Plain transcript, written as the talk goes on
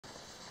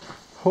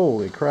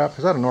Holy crap,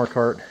 is that an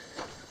Orcart?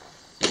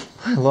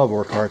 I love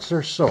Orcarts,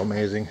 they're so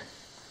amazing.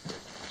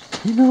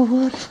 You know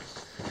what?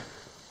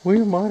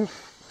 We might have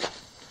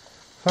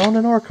found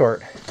an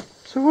Orcart.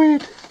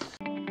 Sweet!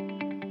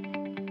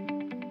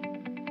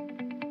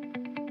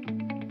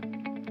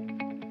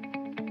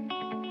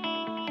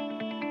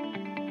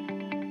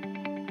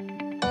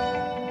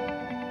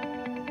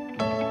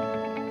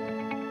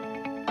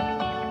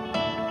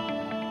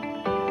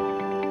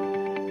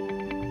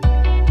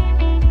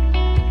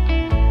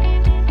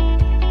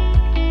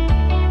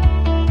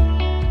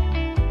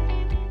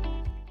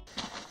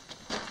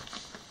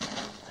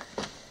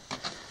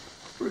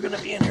 We're going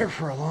to be in here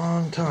for a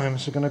long time.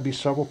 So going to be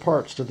several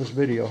parts to this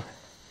video.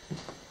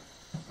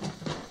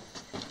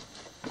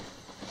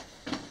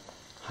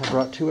 I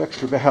brought 2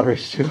 extra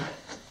batteries too,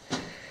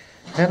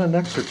 and an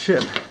extra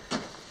chip.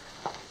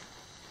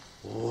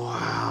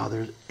 Wow,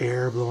 there's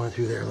air blowing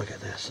through there. Look at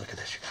this, you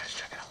guys, check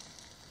it out.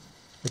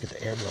 Look at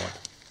the air blowing.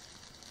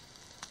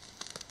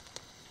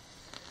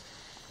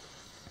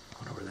 I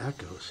wonder where that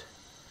goes.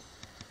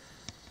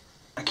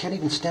 I can't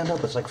even stand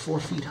up, it's like 4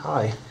 feet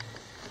high.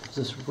 There's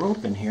this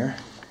rope in here.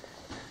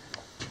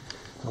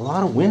 A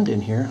lot of wind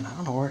in here. I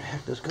don't know where the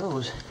heck this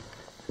goes.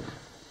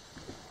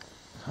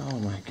 Oh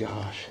my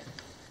gosh.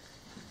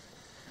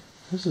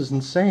 This is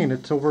insane.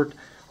 It's over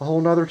a whole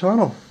nother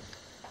tunnel.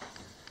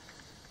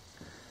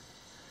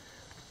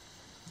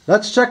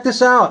 Let's check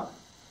this out.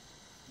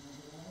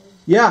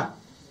 Yeah.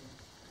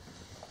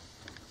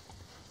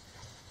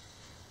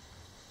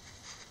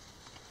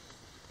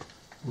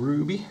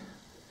 Ruby.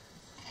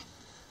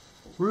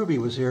 Ruby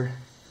was here.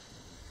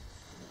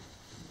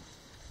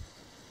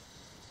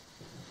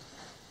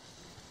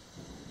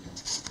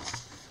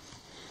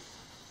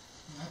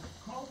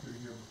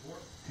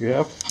 You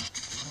have?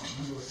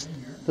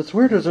 That's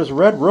weird. There's this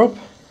red rope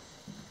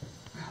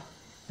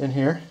in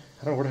here.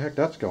 I don't know where the heck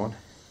that's going.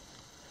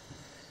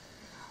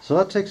 So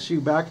that takes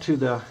you back to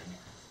the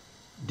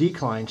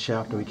decline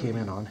shaft that we came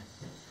in on.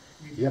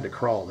 You had to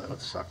crawl though.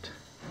 It sucked.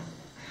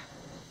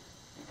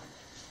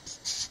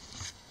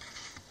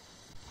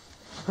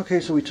 Okay,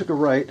 so we took a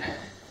right.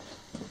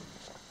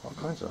 All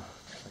kinds of,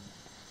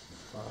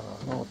 I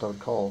don't know what that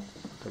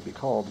would be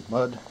called.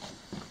 Mud.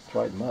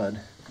 Dried mud.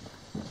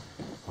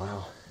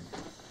 Wow.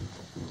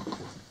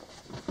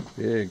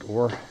 Big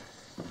ore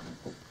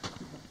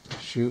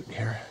chute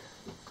here.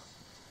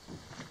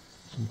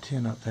 Some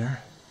tin up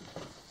there.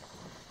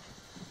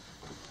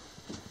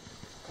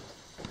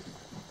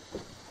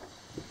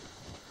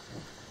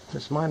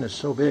 This mine is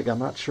so big, I'm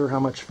not sure how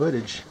much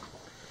footage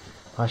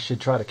I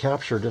should try to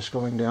capture just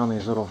going down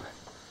these little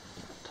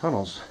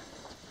tunnels,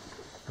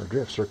 or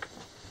drifts, or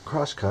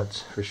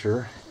crosscuts for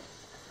sure.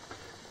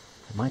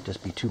 It might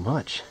just be too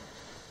much.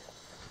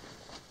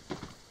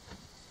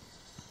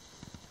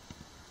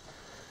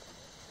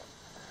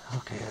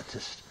 Okay,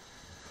 it's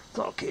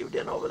all caved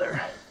in over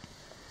there.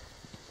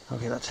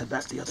 Okay, let's head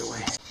back the other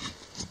way.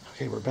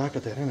 Okay, we're back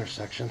at that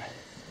intersection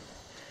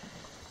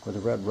where the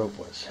red rope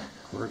was.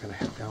 We're going to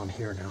head down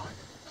here now.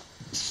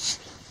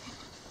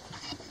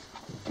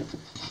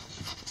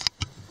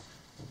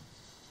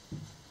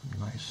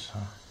 Nice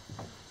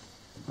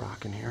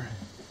rock in here.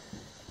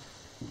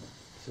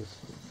 This is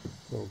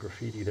a little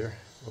graffiti there.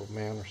 Little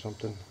man or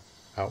something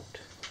out.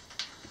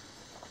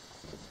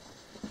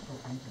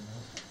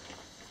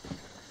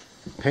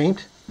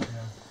 Paint? Yeah.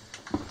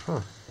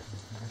 Huh.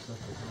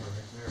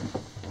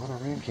 A lot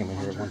of rain came in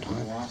here at one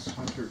time. Lost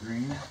Hunter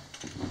Green.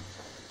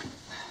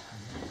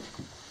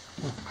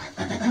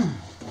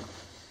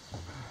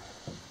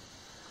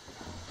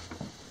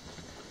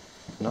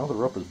 Now the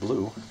rope is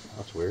blue.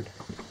 That's weird.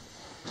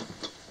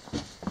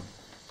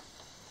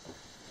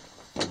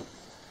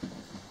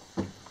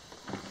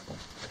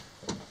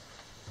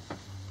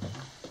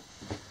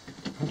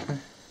 Okay.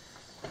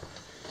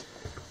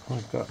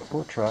 We've got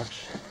 4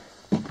 tracks.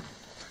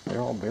 They're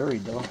all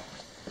buried though.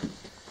 You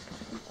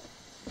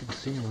can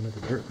see one of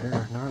the dirt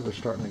there. Now they're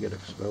starting to get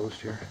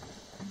exposed here.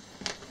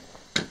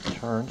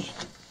 Turns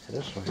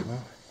this way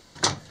now.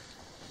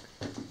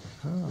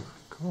 Oh,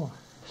 cool.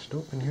 Just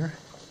open here.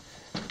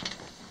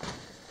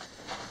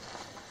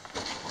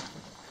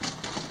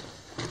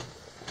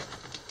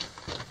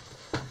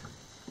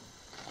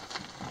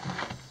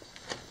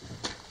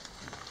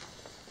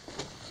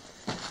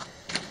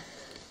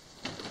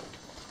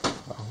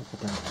 Oh, look at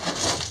that.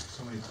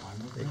 Somebody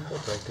climbed up Big there? hole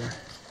right there.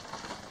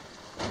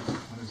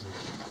 What is it?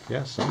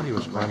 Yeah, somebody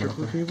was climbing up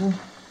Electrical there. cable?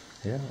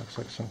 Yeah, looks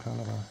like some kind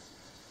of a,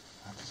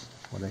 That's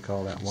what do they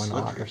call that,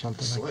 1/0 or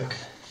something slick. like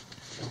that.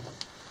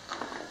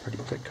 Pretty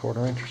thick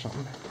 1/4 inch or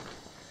something.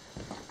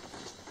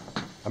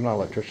 I'm not an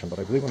electrician, but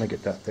I believe when they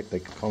get that thick, they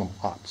call them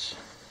aughts.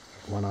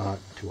 1/0,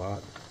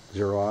 2/0,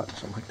 0/0,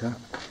 something like that.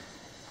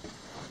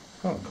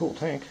 Oh, cool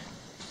tank.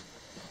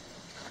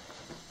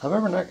 That's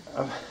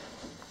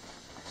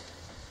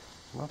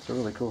a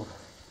really cool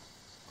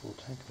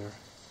tank there.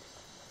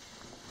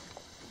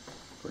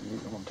 Pretty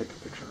neat. I'm gonna take a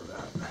picture of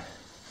that.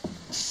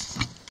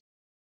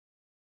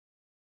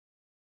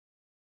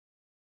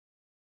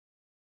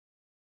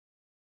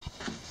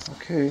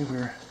 Okay,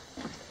 we're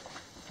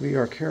we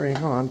are carrying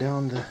on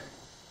down the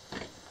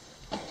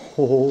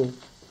hole.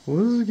 Well,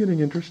 this is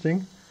getting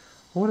interesting.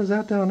 What is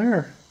that down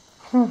there?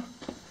 Huh.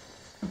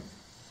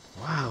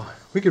 Wow,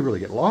 we could really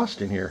get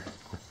lost in here.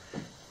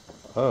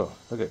 Oh,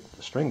 look at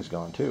the string's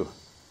gone too.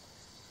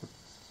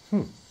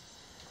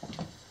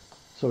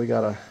 So we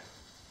got a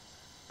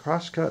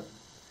crosscut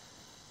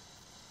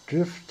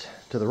drift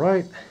to the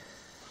right.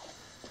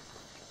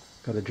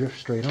 Got a drift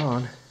straight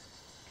on.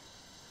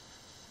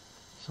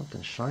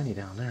 Something shiny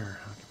down there.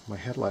 My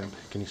headlamp,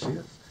 can you see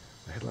it?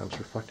 My headlamp's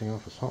reflecting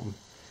off of something.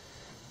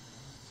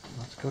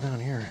 Let's go down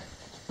here.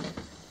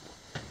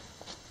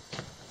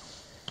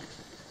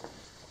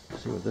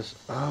 See what this,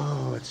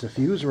 oh, it's a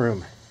fuse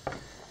room.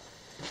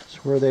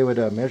 It's where they would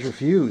measure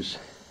fuse.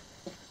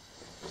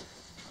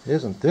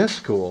 Isn't this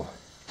cool?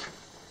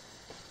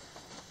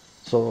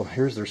 So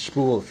here's their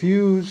spool of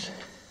fuse.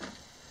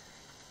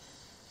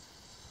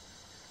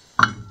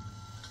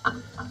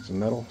 It's a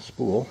metal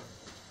spool.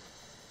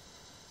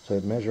 So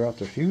they'd measure out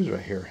their fuse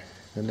right here.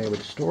 Then they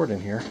would store it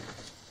in here.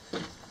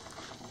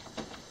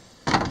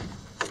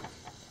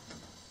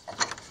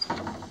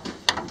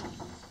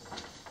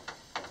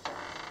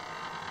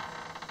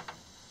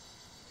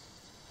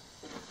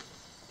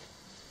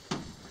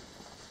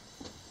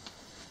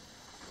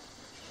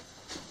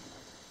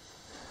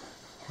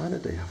 Why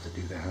did they have to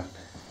do that?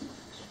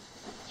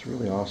 It's a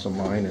really awesome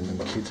line, and then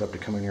the kids have to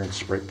come in here and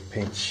spray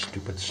paint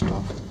stupid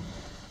stuff.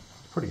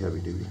 It's pretty heavy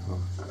duty, huh?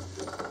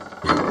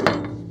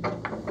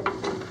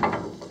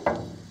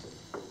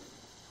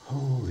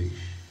 Holy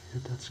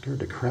shit, that scared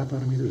the crap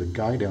out of me. There's a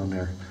guy down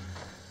there.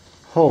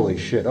 Holy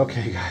shit.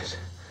 Okay, guys.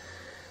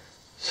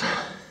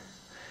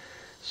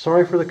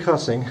 Sorry for the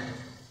cussing.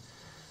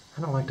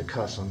 I don't like to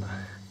cuss on the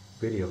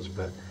videos,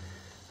 but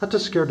that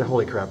just scared the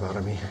holy crap out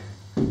of me.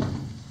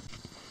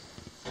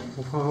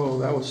 Whoa,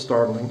 that was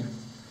startling.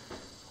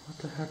 What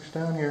the heck's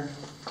down here?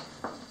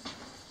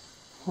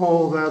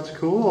 Oh, that's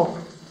cool.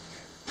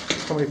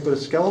 Somebody put a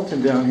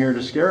skeleton down here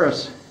to scare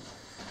us.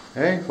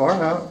 Hey, far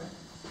out.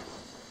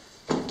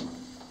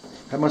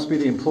 That must be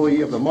the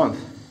employee of the month.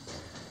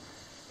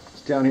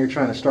 It's down here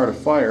trying to start a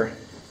fire.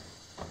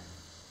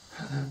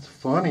 That's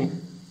funny.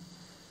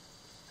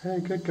 Hey,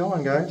 good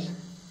going, guys.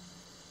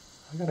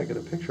 I gotta get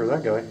a picture of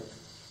that guy.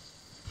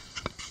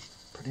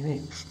 Pretty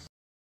neat.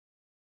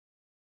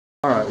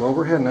 Alright, well,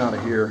 we're heading out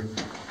of here.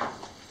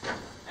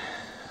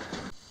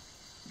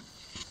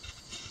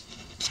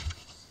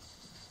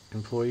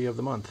 Employee of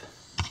the month.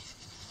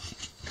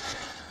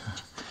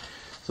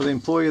 So the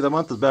employee of the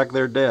month is back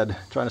there dead,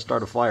 trying to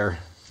start a fire.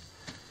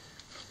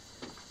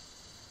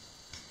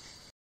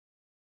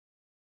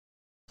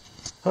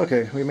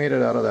 Okay, we made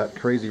it out of that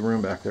crazy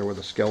room back there where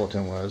the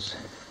skeleton was.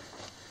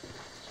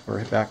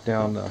 We're back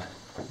down the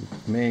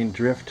main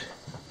drift.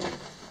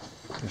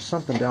 There's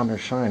something down there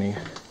shiny.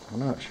 I'm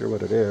not sure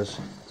what it is.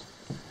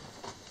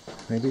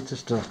 Maybe it's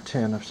just a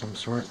tin of some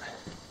sort.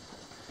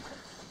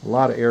 A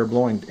lot of air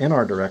blowing in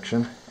our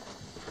direction.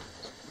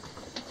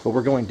 But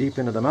we're going deep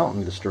into the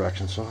mountain this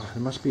direction, so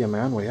there must be a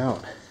manway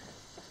out.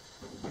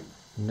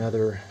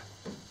 Another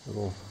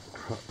little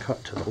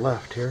cut to the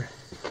left here.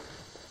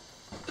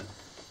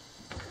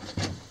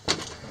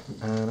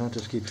 And that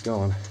just keeps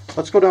going.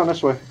 Let's go down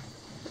this way.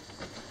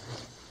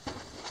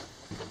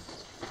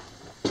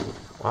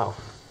 Wow.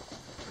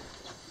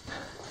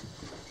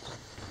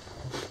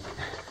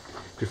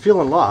 If you're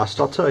feeling lost,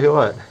 I'll tell you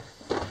what,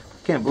 I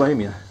can't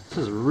blame you. This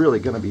is really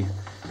going to be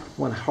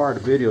one hard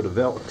video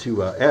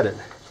to edit,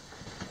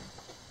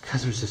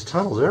 because there's just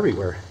tunnels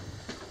everywhere.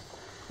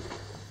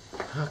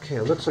 Okay,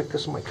 it looks like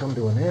this might come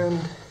to an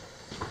end.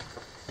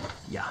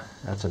 Yeah,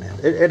 that's an end.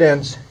 It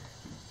ends.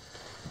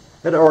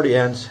 It already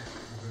ends.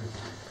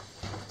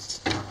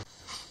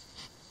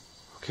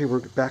 Okay, we're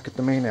back at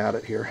the main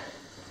adit here.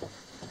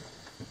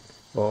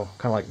 Well,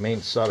 kind of like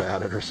main sub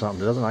adit or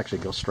something. It doesn't actually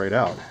go straight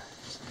out.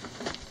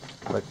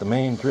 Like the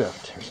main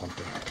drift or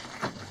something.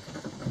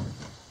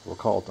 We'll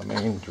call it the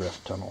main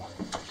drift tunnel.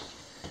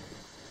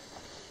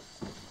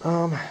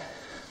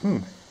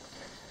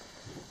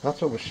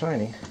 That's what was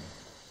shiny.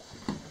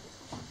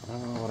 I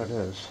don't know what it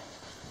is.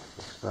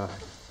 It's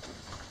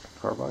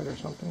carbide or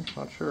something?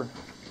 Not sure.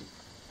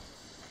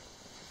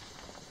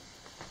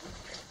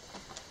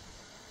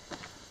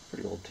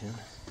 Pretty old tin.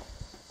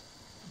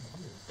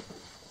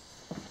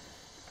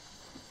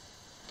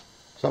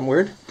 Something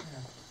weird?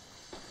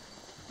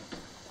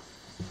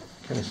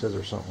 Kenny says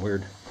there's something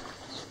weird.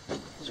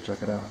 Let's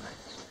check it out.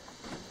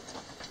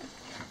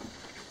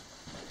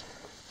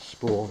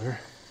 Spool there.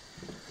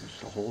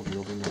 Just a hole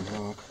drilled in the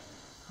rock.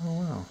 Oh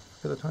wow,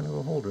 look at a tiny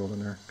little hole drilled in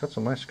there. Got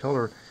some nice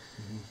color.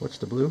 What's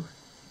the blue?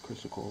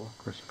 Chrysocolla.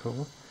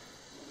 Chrysocolla.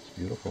 It's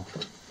beautiful.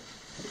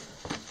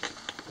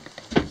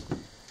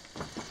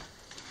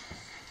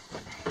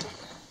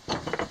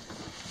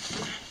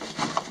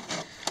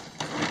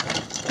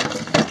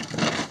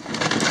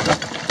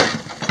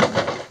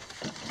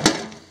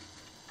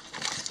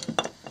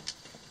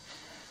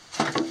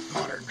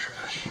 Modern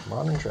trash.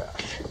 Modern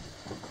trash.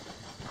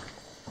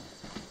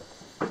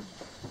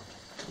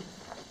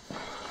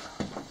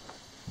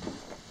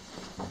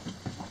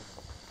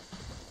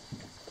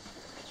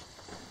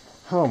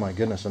 Oh my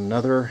goodness,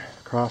 another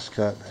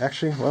crosscut.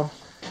 Actually, well,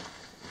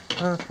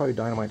 it's probably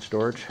dynamite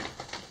storage.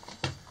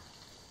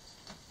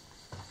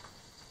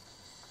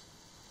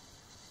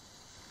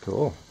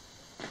 Cool.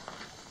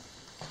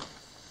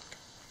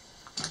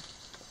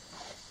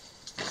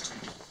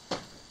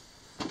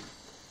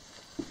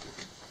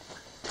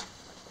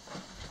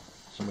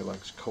 Somebody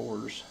likes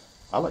Coors.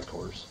 I like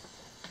Coors,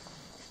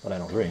 but I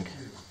don't drink.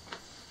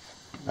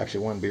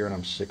 Actually, one beer and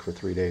I'm sick for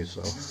 3 days,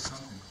 so.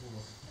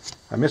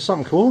 I missed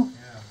something cool? Yeah.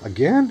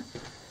 Again?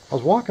 I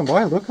was walking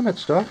by looking at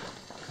stuff.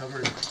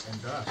 Covered in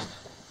dust.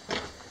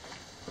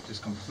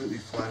 Just completely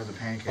flat as a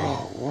pancake.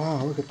 Oh,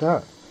 wow, look at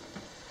that.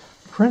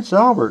 Prince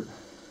Albert.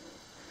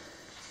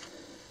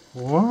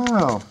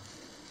 Wow.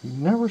 You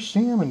never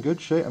see him in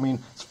good shape. I mean,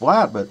 it's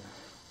flat, but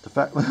the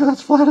fact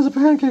that's flat as a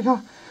pancake.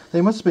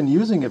 They must have been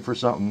using it for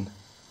something.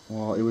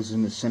 Well, it was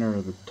in the center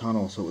of the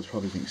tunnel, so it was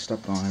probably being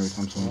stepped on every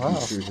time someone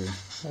comes through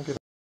here.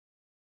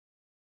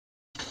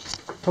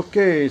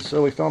 Okay,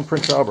 so we found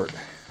Prince Albert.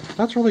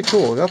 That's really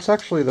cool. That's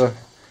actually the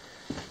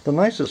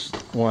nicest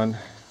one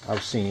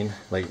I've seen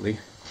lately.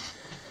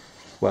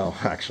 Well,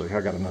 actually,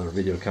 I got another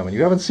video coming.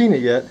 You haven't seen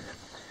it yet.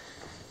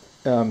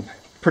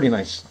 Pretty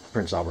nice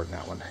Prince Albert in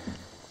that one.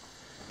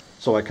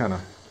 So I kind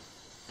of,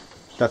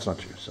 that's not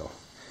true, so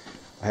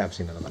I have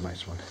seen another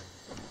nice one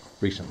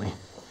recently.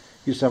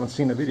 You just haven't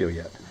seen the video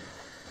yet.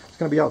 It's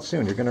going to be out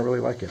soon. You're going to really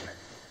like it.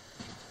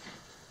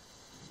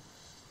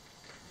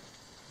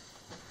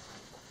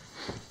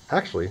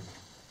 Actually,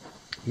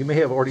 you may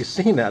have already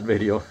seen that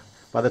video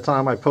by the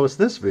time I post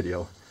this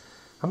video.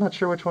 I'm not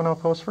sure which one I'll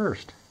post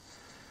first.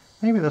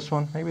 Maybe this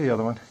one, maybe the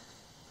other one.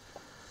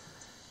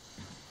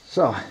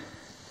 So,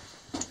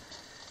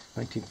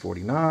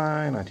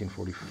 1949,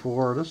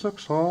 1944. This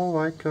looks all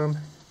like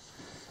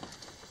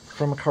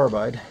from a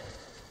carbide.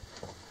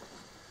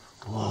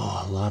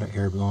 Whoa, a lot of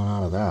air blowing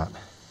out of that.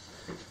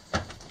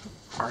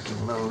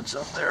 Arcing loads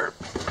up there.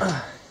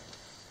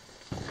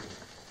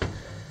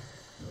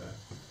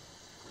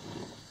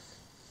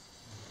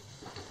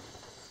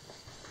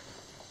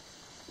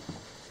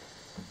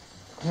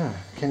 Yeah,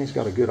 Kenny's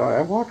got a good eye.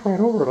 I walked right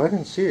over it. I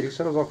didn't see it. He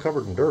said it was all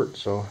covered in dirt,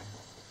 so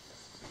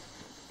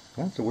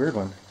that's a weird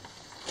one.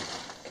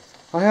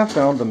 I have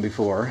found them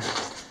before,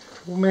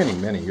 many,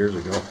 many years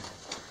ago,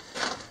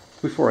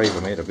 before I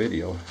even made a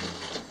video.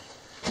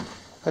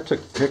 I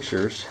took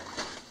pictures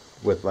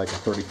with like a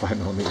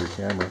 35mm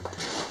camera.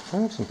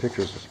 I have some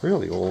pictures that's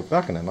really old,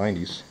 back in the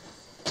 90s.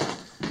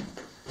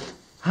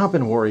 Hop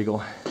in War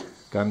Eagle,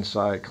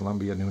 Gunsight,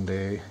 Columbia,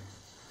 Noonday,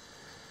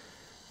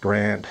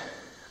 Grant.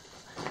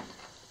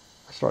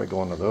 I started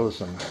going to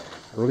those in the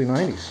early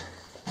 90s.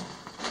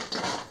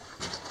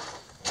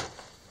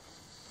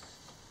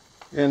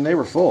 And they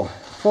were full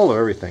of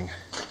everything.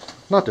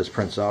 Not just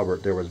Prince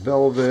Albert, there was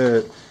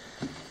Velvet,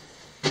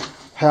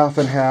 half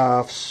and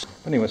halves.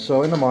 Anyway,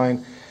 so in the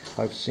mine,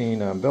 I've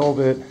seen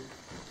Velvet,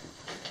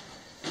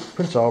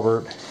 Prince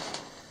Albert,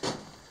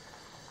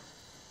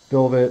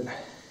 Velvet.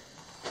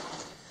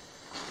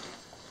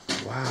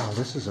 Wow,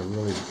 this is a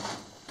really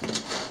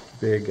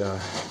big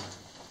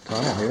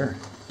tunnel here.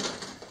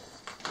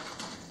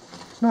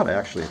 It's not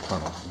actually a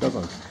tunnel. It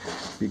doesn't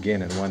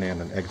begin at one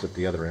end and exit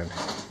the other end.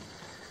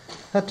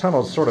 That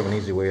tunnel is sort of an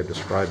easy way of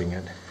describing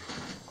it.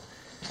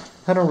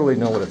 I don't really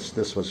know what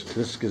this was.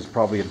 This is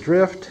probably a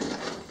drift.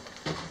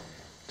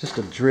 Just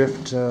a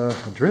drift,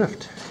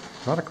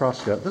 not a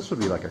crosscut. This would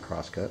be like a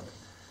crosscut.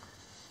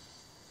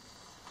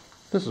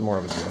 This is more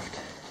of a drift.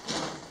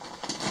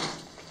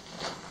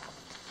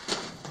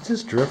 It's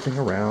just drifting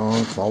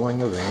around, following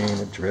the vein.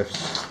 It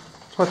drifts.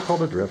 That's why it's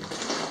called a drift.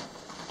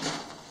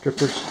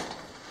 Drifters.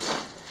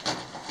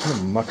 And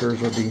the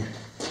muckers would be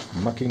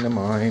mucking the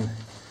mine,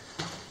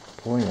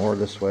 pulling ore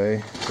this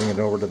way, bring it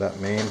over to that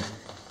main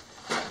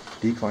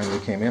decline we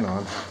came in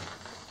on.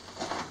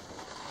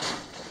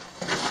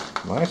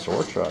 Nice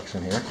ore trucks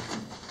in here.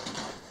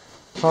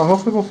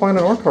 Hopefully we'll find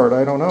an ore cart,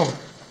 I don't know.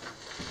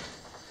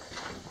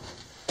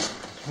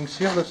 You can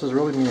see how this is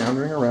really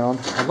meandering around.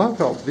 I love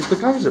how the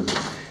guys have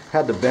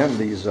had to bend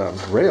these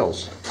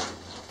rails.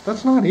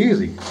 That's not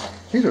easy.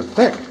 These are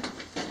thick.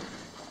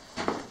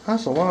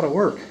 That's a lot of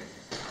work.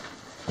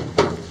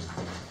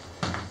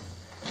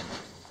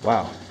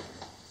 Wow.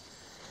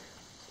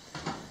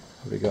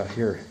 What do we got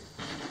here?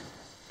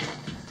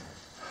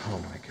 Oh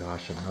my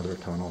gosh, another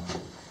tunnel.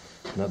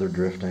 Another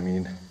drift, I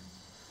mean.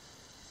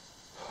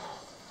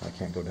 I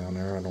can't go down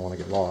there. I don't want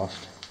to get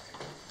lost.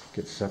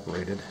 Get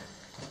separated.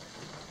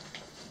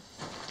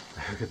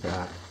 Look at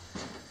that.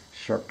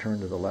 Sharp turn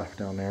to the left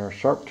down there.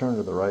 Sharp turn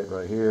to the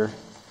right here.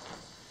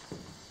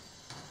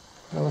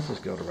 Now let's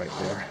just go to right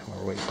there.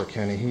 We're waiting for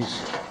Kenny.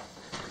 He's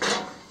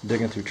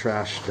digging through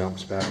trash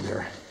dumps back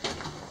there.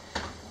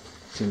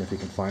 Seeing if he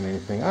can find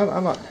anything.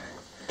 I'm not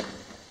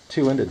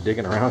too into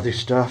digging around through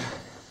stuff.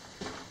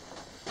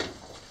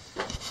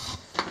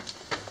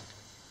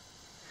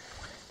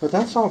 But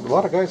that's how a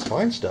lot of guys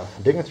find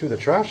stuff, digging through the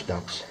trash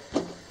dumps.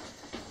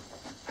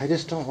 I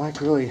just don't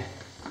like really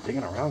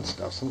digging around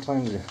stuff.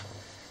 Sometimes you,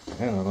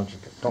 I don't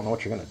know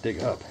what you're going to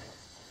dig up.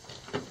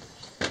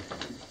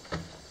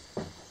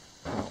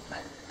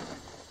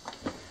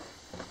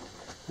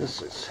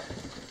 This is,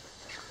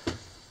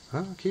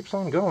 well, it keeps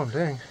on going,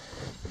 dang.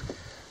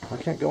 I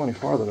can't go any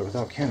farther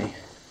without Kenny.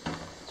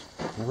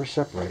 Never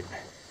separate.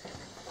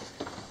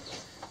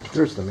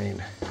 There's the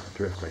main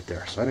drift right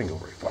there, so I didn't go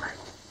very far.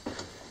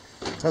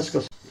 Let's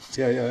go.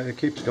 Yeah, it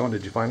keeps going.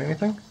 Did you find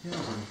anything? Yeah, I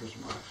was looking for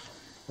some rocks.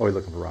 Oh, you're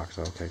looking for rocks.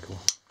 Okay, cool.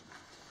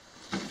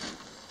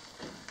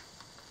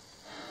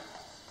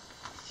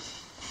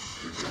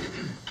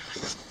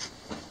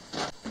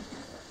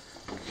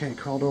 Okay,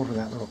 crawled over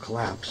that little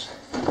collapse.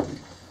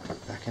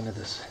 Back into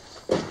this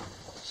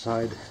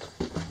side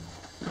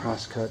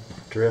crosscut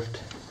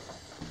drift.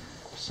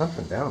 There's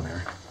something down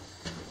there.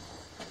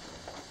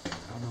 I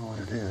don't know what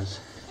it is.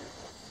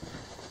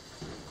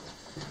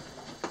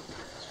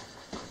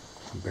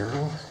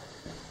 Barrel?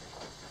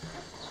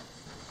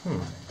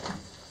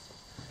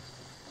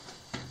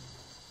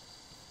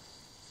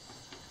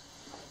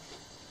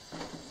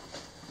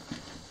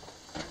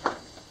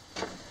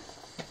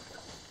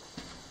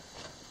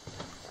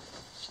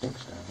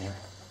 Stinks down here.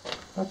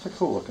 That's a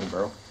cool looking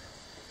barrel.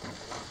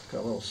 Got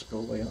a little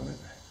spillway on it.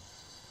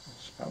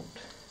 A spout.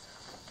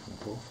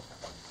 Kinda cool.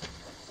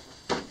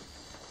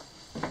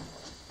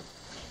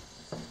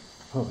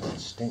 Oh, that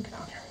stink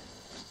down here.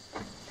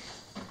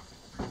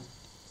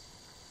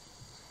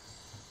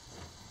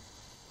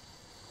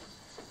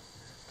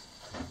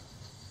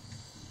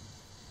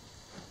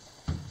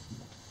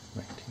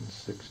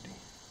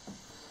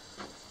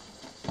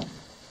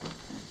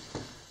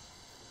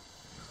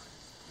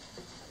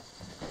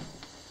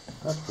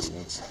 That's pretty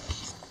neat.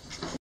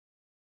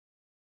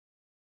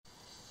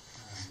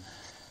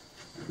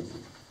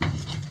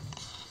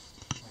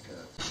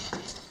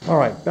 All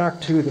right, back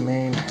to the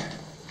main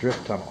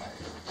drift tunnel.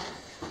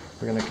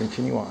 We're going to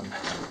continue on.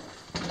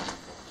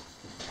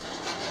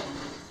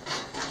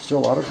 Still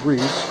a lot of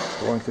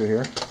grease going through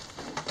here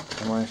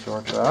on my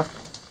short track.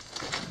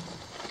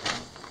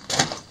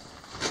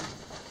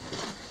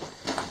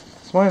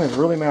 This mine is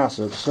really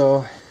massive,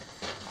 so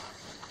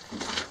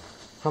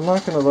I'm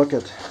not going to look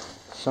at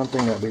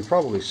something that we've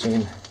probably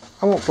seen.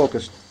 I won't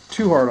focus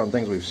too hard on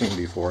things we've seen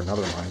before in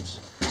other mines.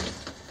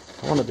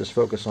 I want to just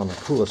focus on the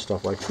coolest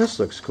stuff. Like this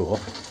looks cool.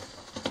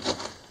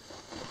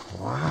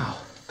 Wow.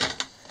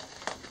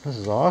 This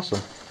is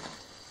awesome.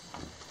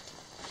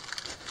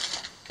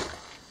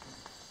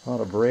 A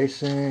lot of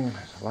bracing.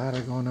 There's a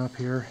ladder going up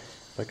here.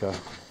 Like a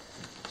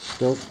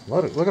stilt.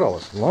 Look at all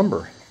this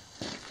lumber.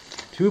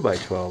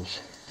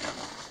 2x12s.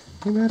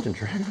 Can you imagine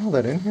dragging all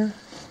that in here?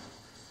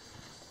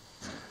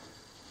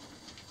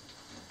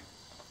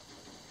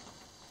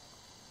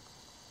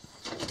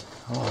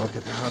 Oh, look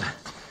at that.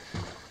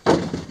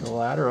 The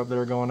ladder up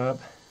there going up.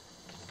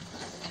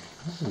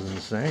 This is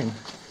insane.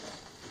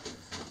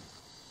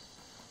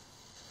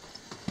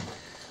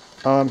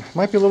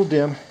 Might be a little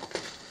dim.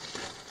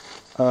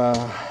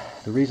 The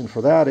reason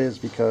for that is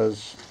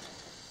because,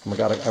 oh my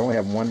God, I only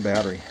have one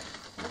battery.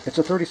 It's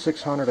a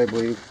 3600, I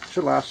believe.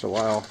 Should last a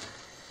while,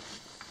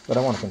 but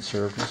I want to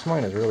conserve. This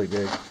mine is really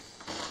big.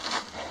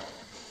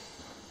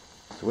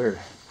 It's weird.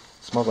 It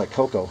smells like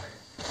cocoa.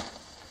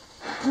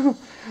 I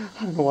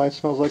don't know why it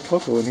smells like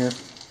cocoa in here.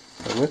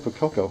 A whiff of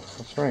cocoa.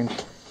 That's strange.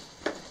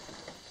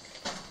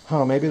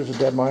 Oh, maybe there's a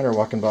dead miner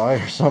walking by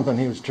or something.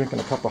 He was drinking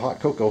a cup of hot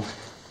cocoa.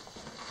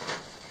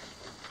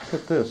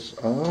 Look at this.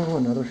 Oh,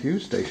 another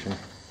fuse station.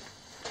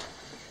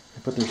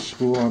 They put their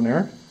spool on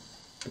there.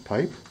 The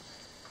pipe.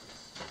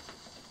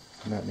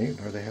 Isn't that neat?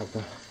 Or they have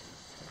the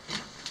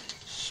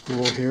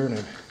spool here and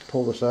they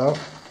pull this out.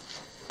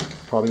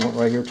 Probably went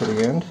right here to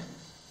the end.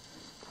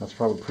 That's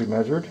probably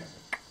pre-measured.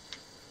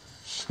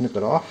 Snip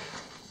it off.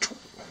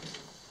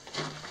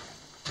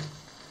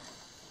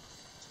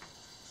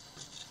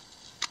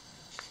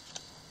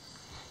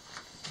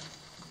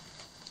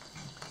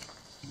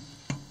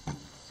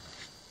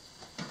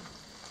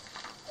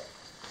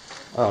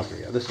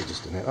 Okay, yeah, this is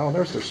just an end. Oh,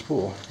 there's their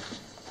spool.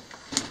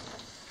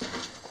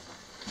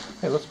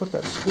 Hey, let's put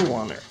that spool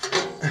on there.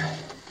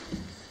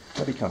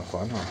 That'd be kind of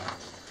fun, huh?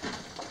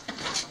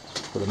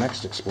 For the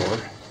next Explorer.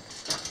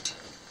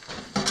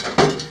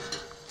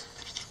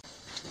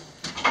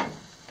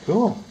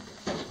 Cool.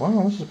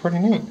 Wow, this is pretty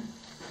neat.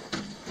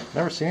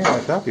 Never seen anything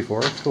like that before.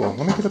 It's cool.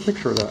 Let me get a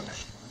picture of that.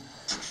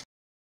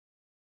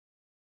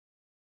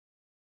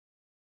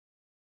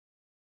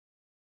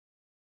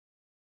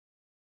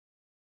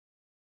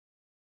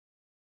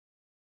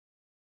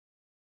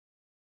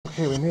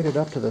 Okay, we made it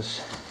up to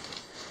this.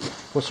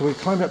 Well, so we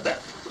climbed up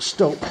that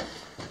stope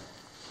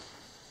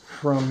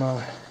from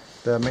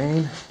the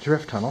main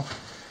drift tunnel.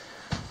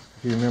 If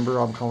you remember,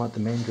 I'm calling it the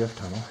main drift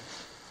tunnel.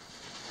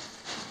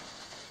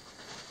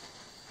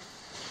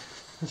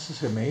 This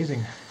is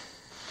amazing.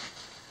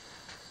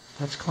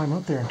 Let's climb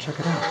up there and check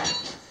it out.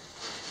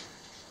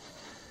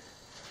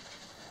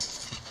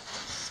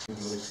 I'm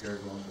really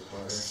scared going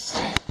this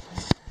water.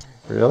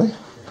 Really?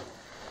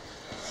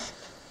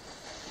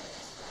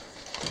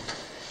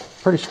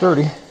 Pretty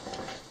sturdy.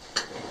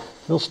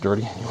 Real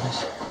sturdy,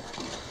 anyways.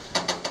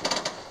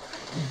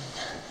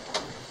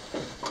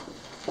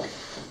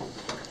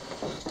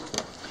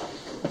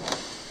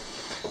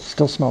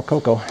 Still smell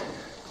cocoa.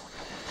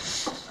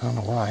 I don't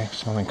know why, I'm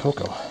smelling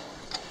cocoa.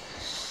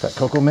 That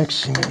cocoa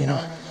mix, you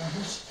know.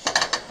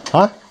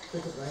 Huh?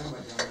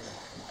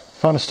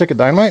 Found a stick of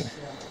dynamite?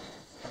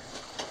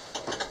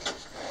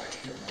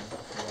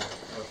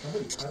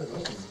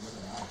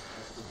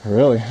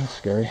 Really? That's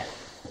scary.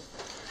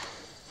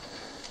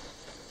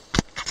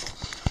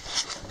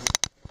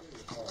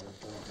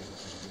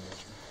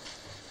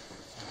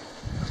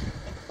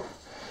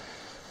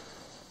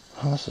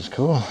 Oh, this is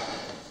cool.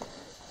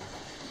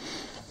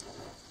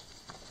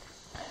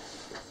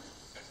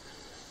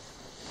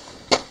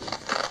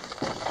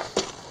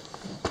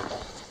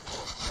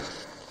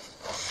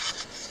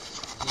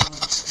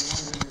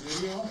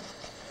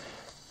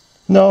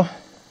 No.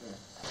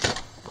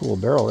 Cool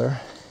barrel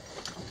there.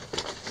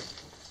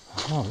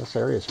 Oh, this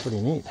area is pretty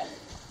neat.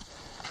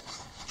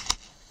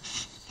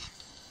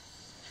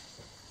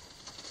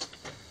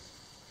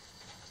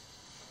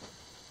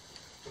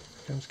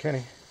 Comes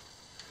Kenny.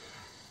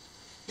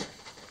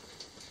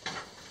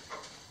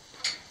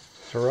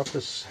 So we're up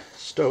this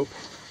stope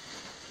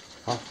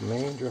off the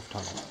main drift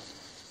tunnel.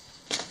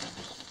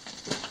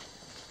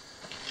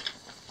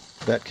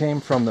 That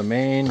came from the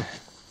main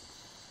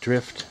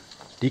drift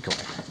decline.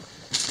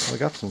 We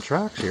got some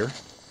tracks here.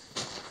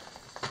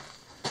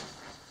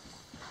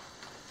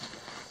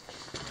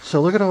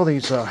 So look at all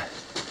these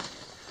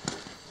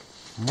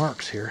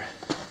marks here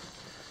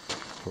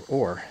for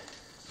ore.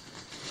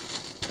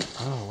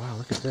 Oh wow,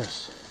 look at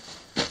this.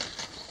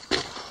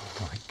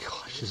 Oh my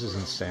gosh, this is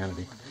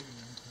insanity.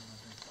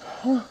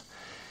 Huh.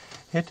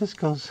 It just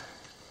goes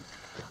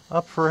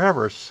up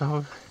forever,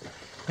 so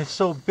it's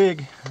so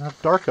big and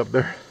dark up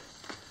there.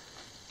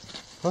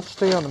 Let's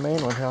stay on the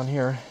main one down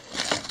here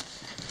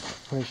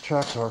where these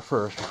tracks are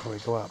first before we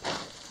go up.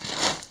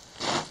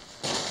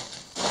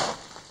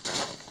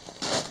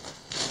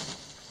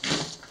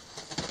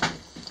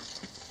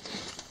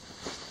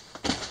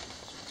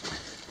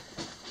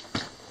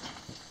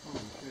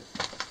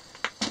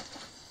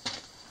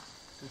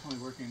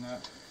 Definitely working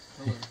that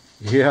pillar.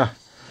 Yeah.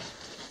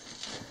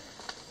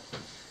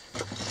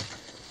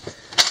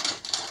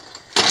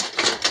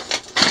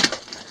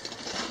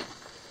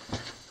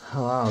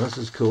 Wow, this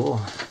is cool.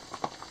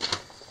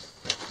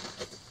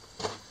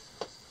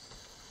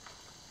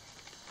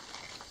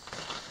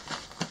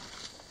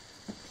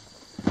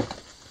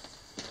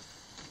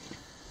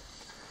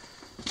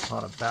 A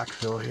lot of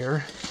backfill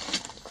here.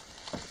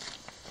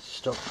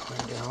 Stuff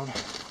coming down.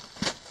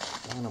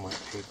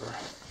 Dynamite paper.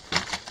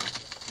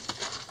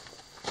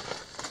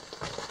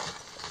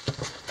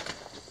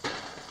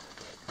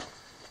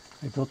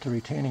 They built a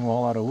retaining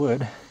wall out of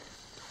wood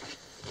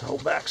to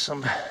hold back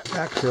some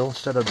backfill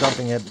instead of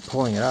dumping it and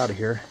pulling it out of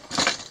here.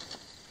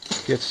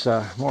 It's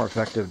more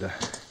effective to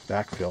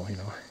backfill, you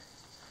know.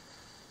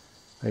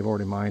 They've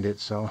already mined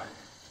it, so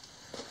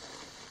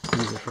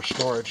use it for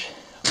storage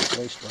of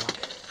waste rock.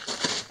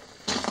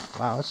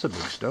 Wow, that's a big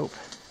stope.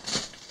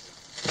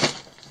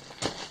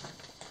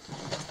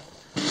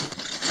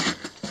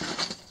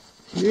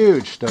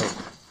 Huge stope.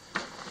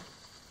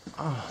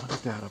 Oh, look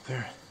at that up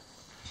there.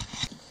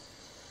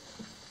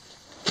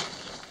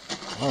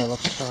 Alright,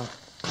 let's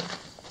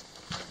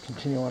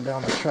continue on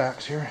down the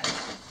tracks here.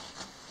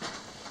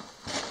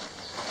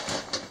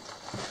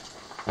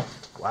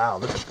 Wow,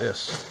 look at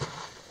this.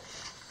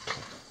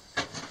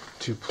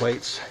 Two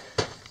plates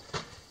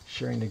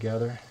shearing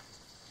together.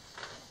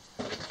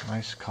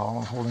 Nice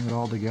column holding it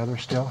all together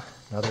still.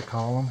 Another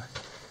column.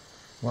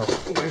 More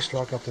waste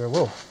rock up there.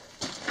 Whoa.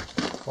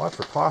 Watch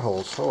for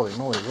potholes. Holy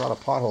moly, there's a lot of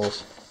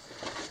potholes.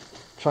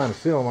 Trying to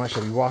film, I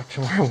should be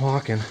watching where I'm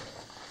walking.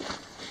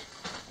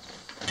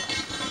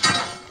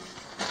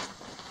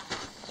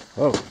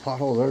 Oh,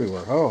 potholes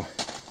everywhere. Oh,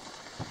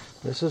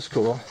 this is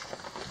cool.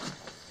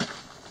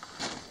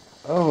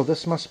 Oh,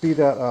 this must be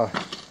that,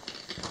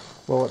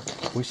 well,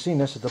 we've seen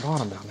this at the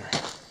bottom down there.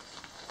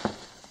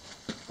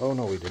 Oh,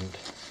 no, we didn't.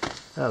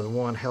 That is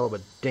one hell of a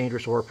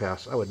dangerous ore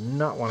pass. I would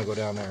not want to go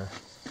down there.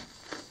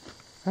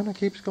 And it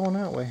keeps going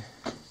that way.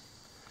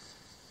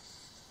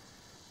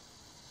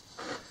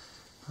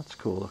 That's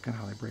cool looking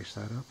how they brace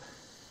that up.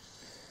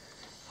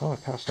 Oh, I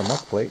passed a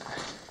muck plate.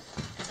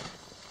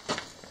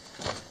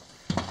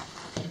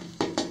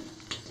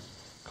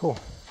 Cool.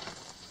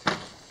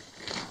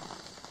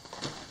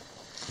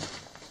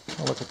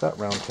 Oh, look at that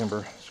round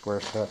timber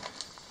square set.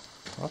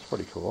 Oh, that's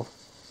pretty cool.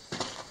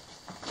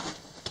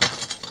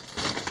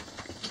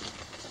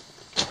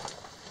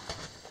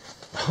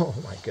 Oh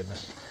my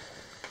goodness.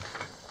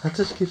 That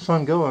just keeps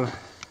on going.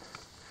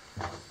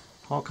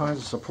 All kinds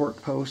of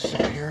support posts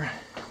in here.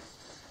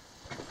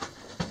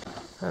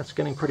 That's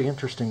getting pretty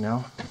interesting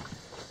now.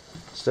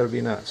 Instead of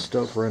being a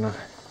stope, we're in a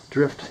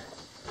drift.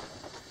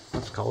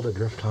 That's called a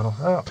drift tunnel.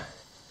 Oh,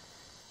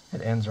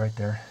 it ends right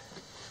there.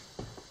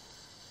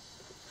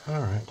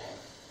 Alright.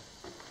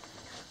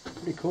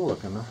 Pretty cool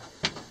looking though.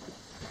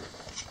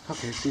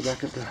 Okay, see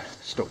back at the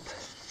stope.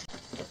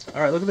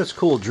 Alright, look at this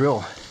cool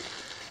drill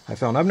I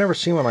found. I've never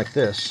seen one like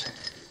this.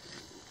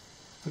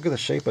 Look at the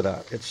shape of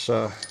that. It's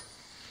oh,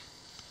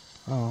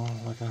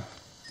 like a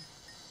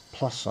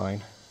plus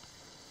sign.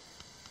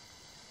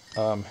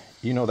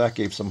 You know that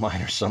gave some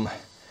miners some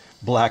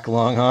black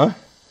lung, huh?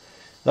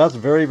 That's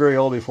very, very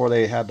old before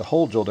they had the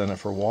hole drilled in it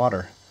for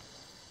water.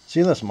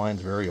 See, this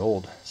mine's very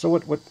old. So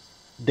what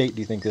date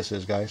do you think this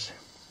is, guys?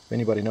 If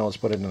anybody knows,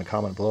 put it in a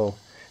comment below.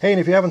 Hey, and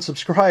if you haven't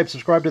subscribed,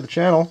 subscribe to the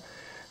channel.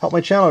 Help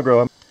my channel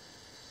grow.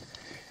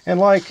 And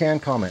like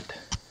and comment.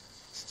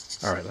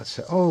 All right, let's...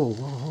 Oh,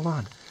 whoa, hold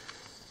on.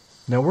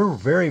 Now, we're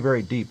very,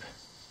 very deep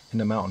in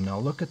the mountain. Now,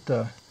 look at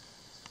the...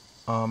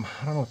 I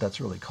don't know what that's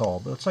really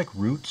called, but it's like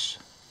roots.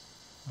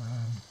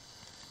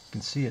 You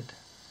can see it.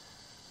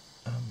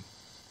 I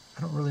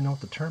don't really know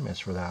what the term is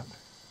for that.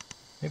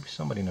 Maybe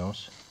somebody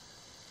knows.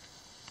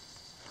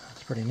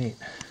 That's pretty neat.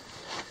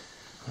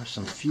 There's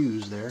some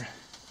fuse there.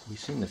 We've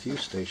seen the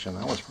fuse station.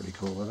 That was pretty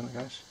cool, wasn't it,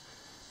 guys?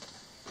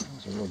 That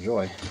was a real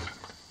joy.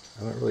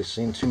 I haven't really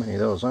seen too many of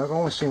those. I've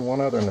only seen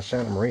one other in the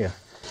Santa Maria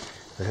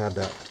that had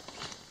that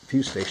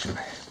fuse station.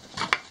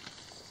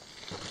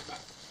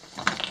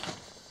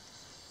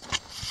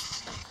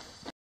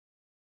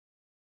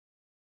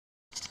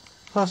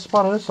 I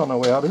spotted this on the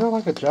way out. Is that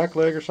like a jack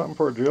leg or something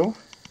for a drill?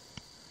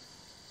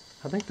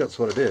 I think that's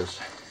what it is.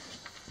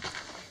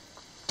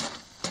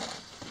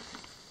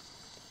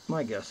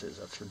 My guess is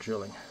that's for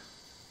drilling.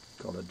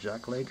 Called a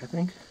jack leg, I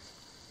think.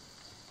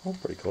 Oh,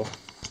 pretty cool.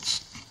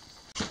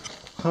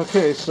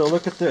 Okay, so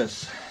look at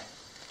this.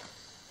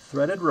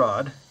 Threaded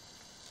rod.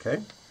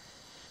 Okay.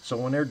 So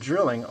when they're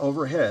drilling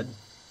overhead,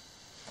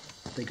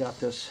 they got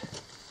this.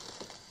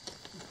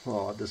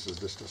 Oh, this is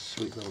just a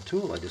sweet little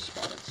tool I just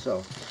spotted.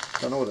 So,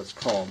 I don't know what it's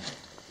called.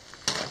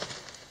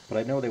 But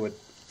I know they would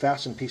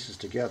fasten pieces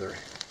together.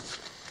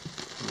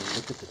 And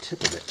look at the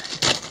tip of it.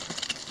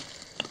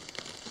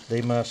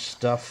 They must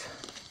stuff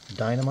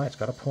dynamite. It's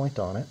got a point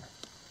on it.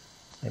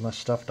 They must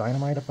stuff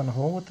dynamite up in the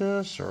hole with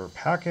this, or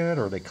pack it,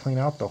 or they clean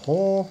out the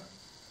hole.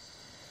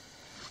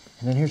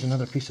 And then here's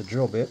another piece of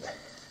drill bit.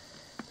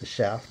 The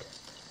shaft.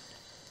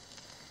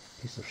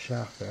 Piece of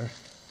shaft there.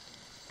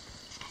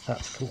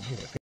 That's cool.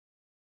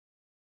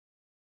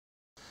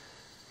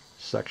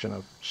 Section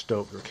of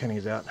stope where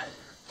Kenny's at.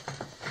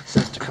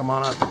 Says to come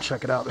on up and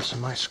check it out. There's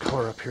some nice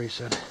color up here, he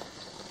said.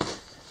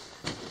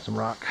 Some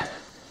rock.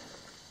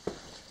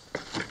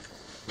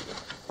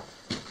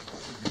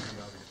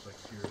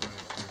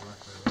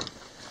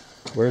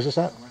 Where is this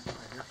at?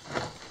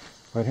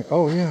 Right here.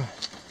 Oh, yeah.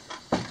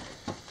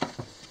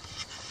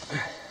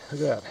 Look at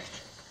that.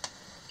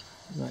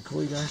 Isn't that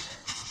cool, you guys?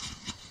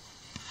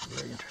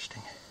 Very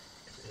interesting.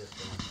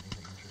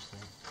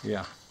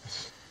 Yeah.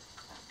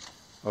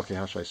 Okay,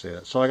 how should I say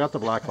that? So I got the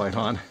black light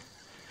on.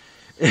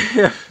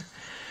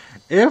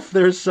 If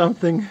there's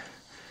something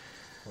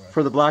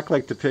for the black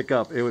light to pick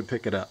up, it would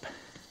pick it up.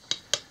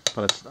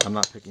 But I'm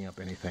not picking up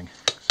anything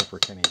except for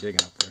Kenny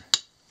digging up there.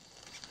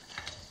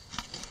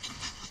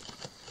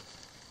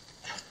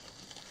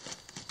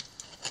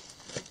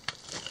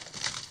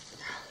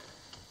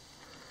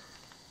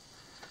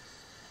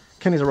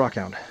 Kenny's a rock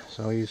hound,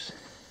 so he's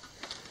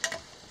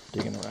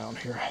digging around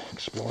here,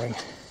 exploring,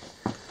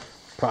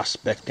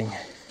 prospecting.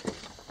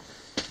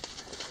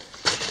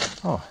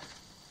 Oh,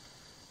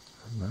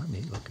 not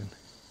neat looking.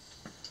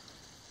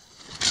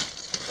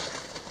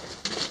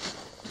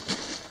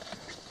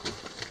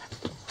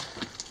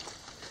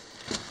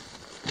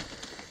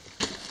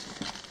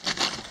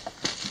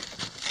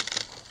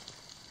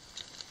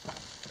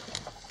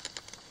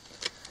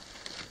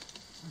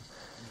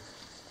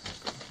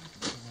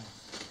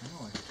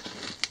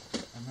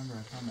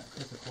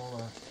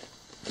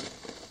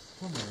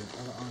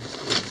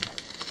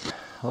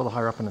 A little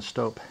higher up in the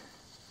stope,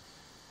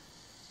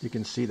 you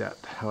can see that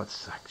how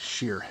it's like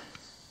sheer.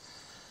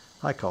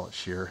 I call it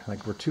sheer,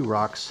 like we're two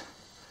rocks,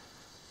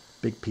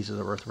 big pieces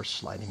of earth were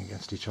sliding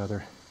against each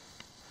other,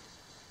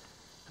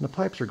 and the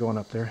pipes are going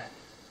up there.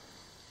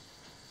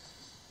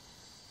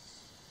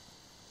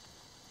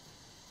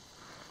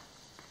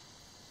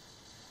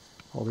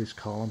 All these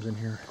columns in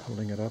here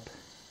holding it up.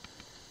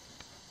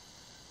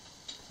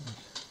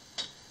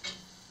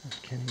 There's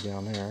Kenny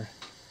down there.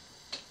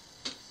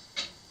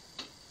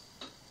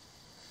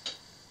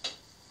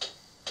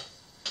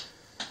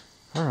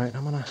 Alright,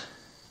 I'm gonna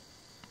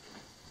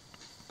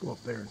go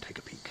up there and take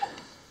a peek.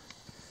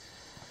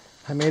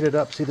 I made it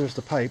up. See, there's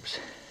the pipes.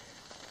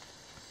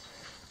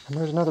 And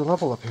there's another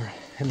level up here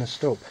in the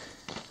stope.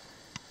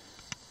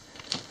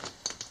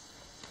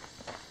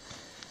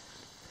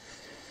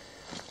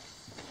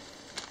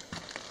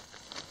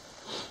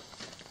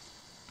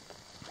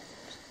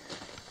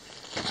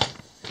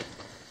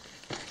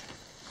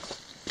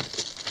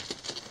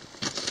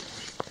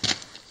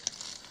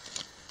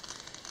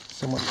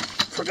 Someone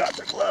forgot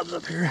their gloves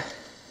up here.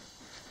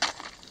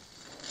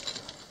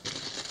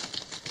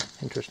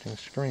 Interesting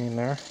screen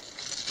there.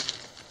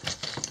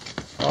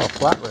 Oh,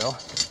 flat rail.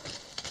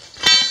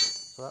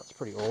 So that's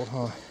pretty old,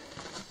 huh?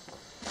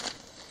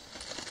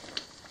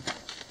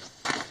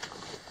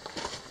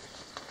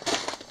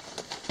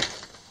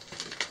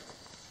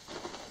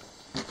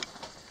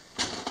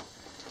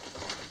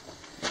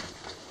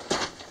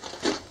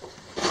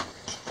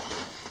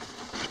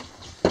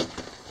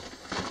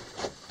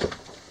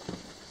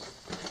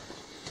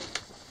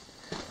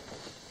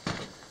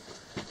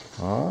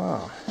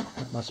 Ah,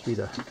 that must be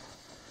the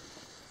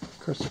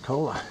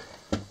Chrysocolla.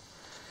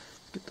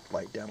 Get the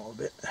light down a little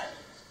bit.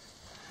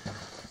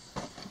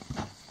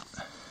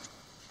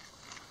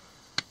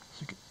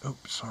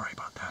 Oops, sorry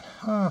about that.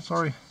 Ah,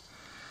 sorry.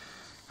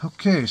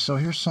 Okay, so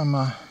here's some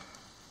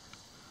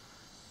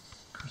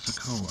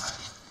Chrysocolla.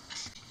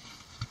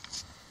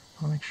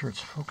 I'll make sure it's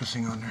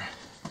focusing on there.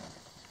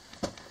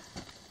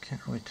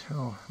 Can't really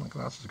tell. My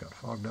glasses got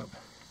fogged up.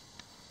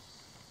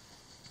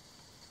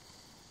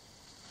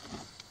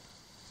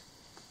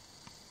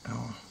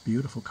 Oh,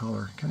 beautiful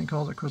color. Kenny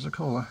calls it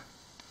Chrysocolla.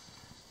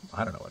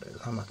 I don't know what it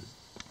is. I'm not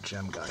a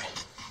gem guy.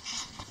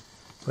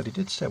 But he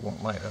did say it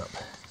won't light up.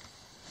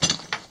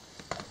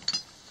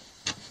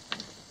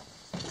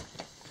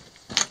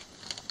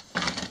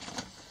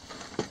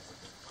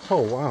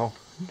 Oh, wow.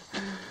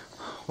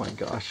 Oh my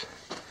gosh.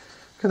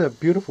 Look at that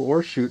beautiful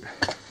ore chute.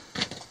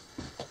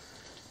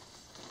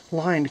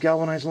 Lined,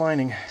 galvanized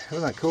lining.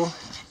 Isn't that cool?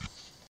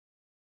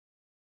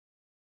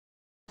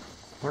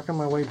 Working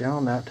my way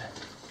down that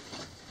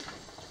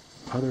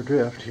other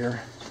drift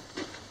here.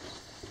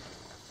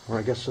 Or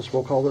I guess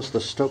we'll call this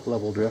the stoke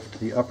level drift,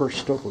 the upper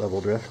stoke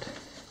level drift.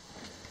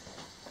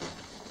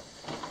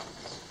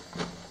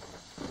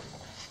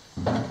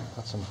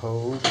 Got some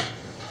hose.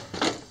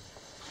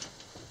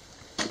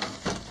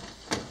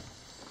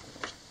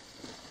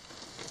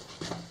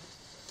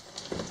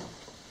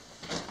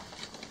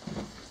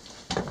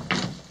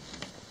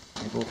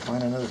 Maybe we'll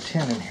find another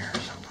tin in here or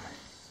something.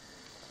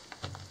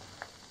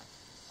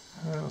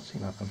 I don't see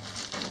nothing.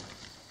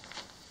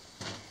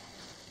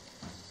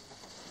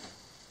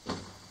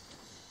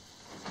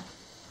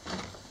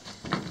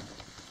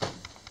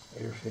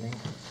 Air fitting.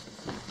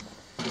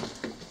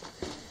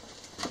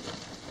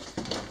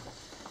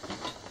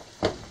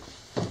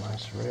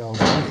 Nice rail.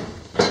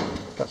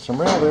 Got some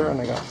rail there and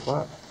I got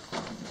flat.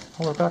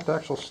 Oh, we're back to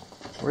actual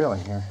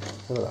railing here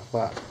instead of that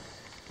flat.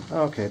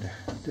 Okay,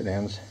 it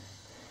ends.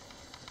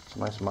 It's a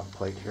nice muck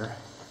plate here.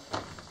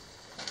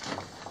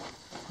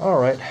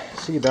 Alright,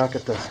 see you back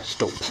at the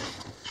stope.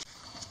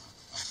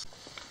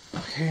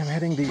 Okay, I am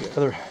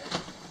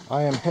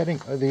heading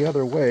the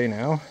other way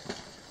now.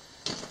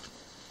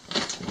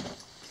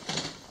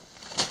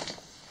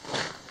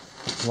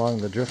 Along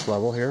the drift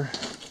level here.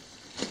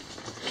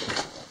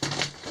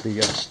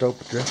 The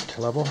stope drift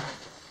level.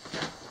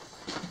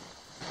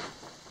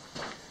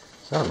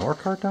 Is that an ore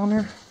cart down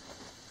there?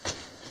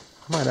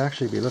 I might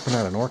actually be looking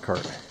at an ore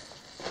cart.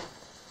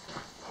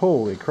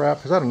 Holy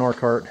crap, is that an ore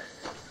cart?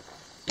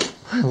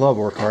 I love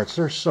ore carts,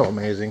 they're so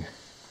amazing.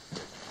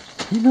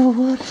 You know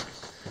what?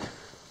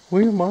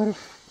 We might have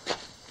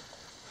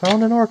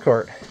found an ore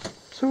cart.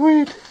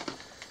 Sweet!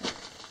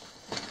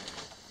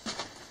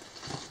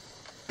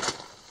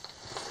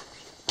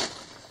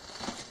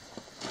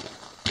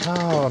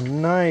 Oh,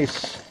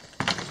 nice.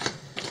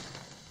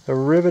 A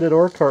riveted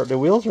ore cart. The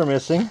wheels are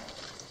missing.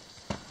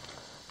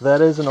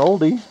 That is an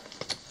oldie.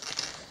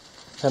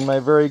 And my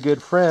very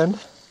good friend,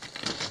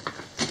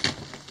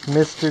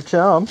 Mr.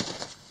 Chum.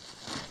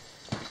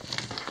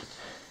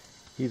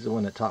 He's the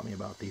one that taught me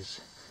about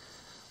these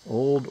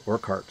old ore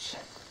carts.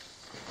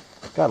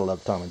 Gotta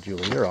love Tom and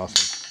Julie. They're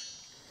awesome.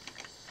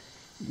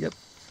 Yep,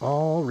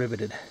 all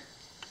riveted.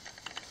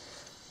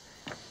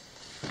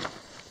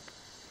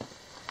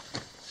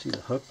 See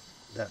the hook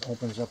that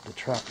opens up the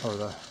trap or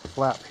the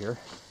flap here.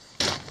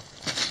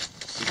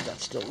 Let's see if that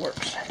still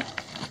works.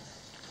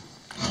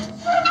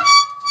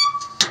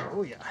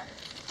 Oh yeah.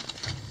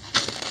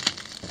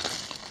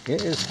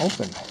 It is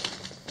open.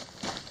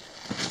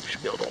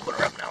 Should be able to open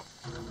her up now.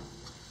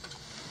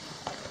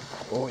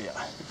 Oh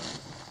yeah.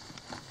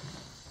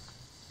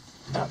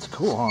 That's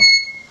cool, huh?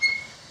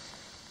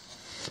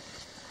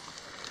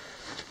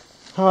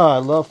 Ah, I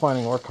love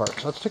finding ore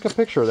carts. Let's take a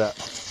picture of that.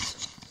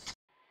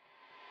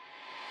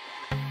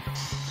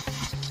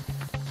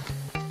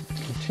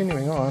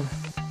 Continuing on.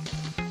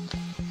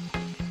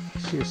 I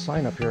see a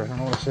sign up here. I don't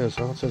know what it says.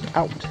 Oh, it says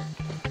out.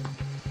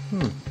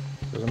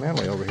 There's a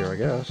manway over here, I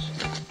guess.